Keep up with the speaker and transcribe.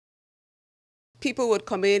people would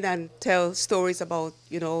come in and tell stories about,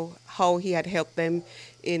 you know, how he had helped them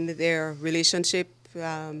in their relationship,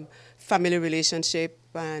 family relationship,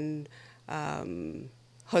 and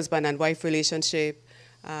husband and wife relationship,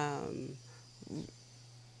 um,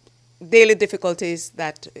 daily difficulties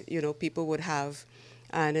that, you know, people would have.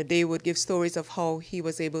 And they would give stories of how he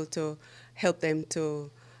was able to help them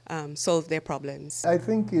to solve their problems. I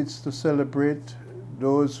think it's to celebrate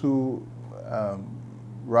those who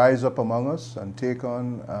rise up among us and take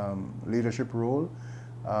on leadership role,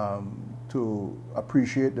 to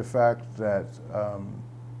appreciate the fact that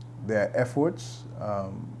their efforts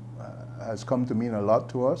has come to mean a lot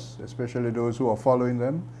to us, especially those who are following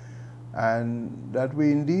them, and that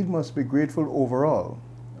we indeed must be grateful overall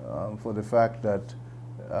for the fact that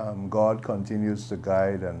God continues to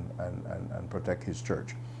guide and protect His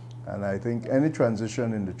church. And I think any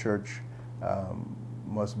transition in the church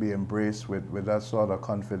must be embraced with that sort of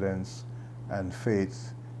confidence and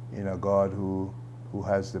faith in a God who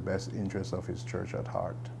has the best interests of His church at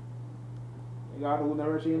heart. God who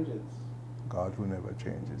never changes. God who never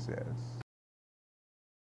changes, yes.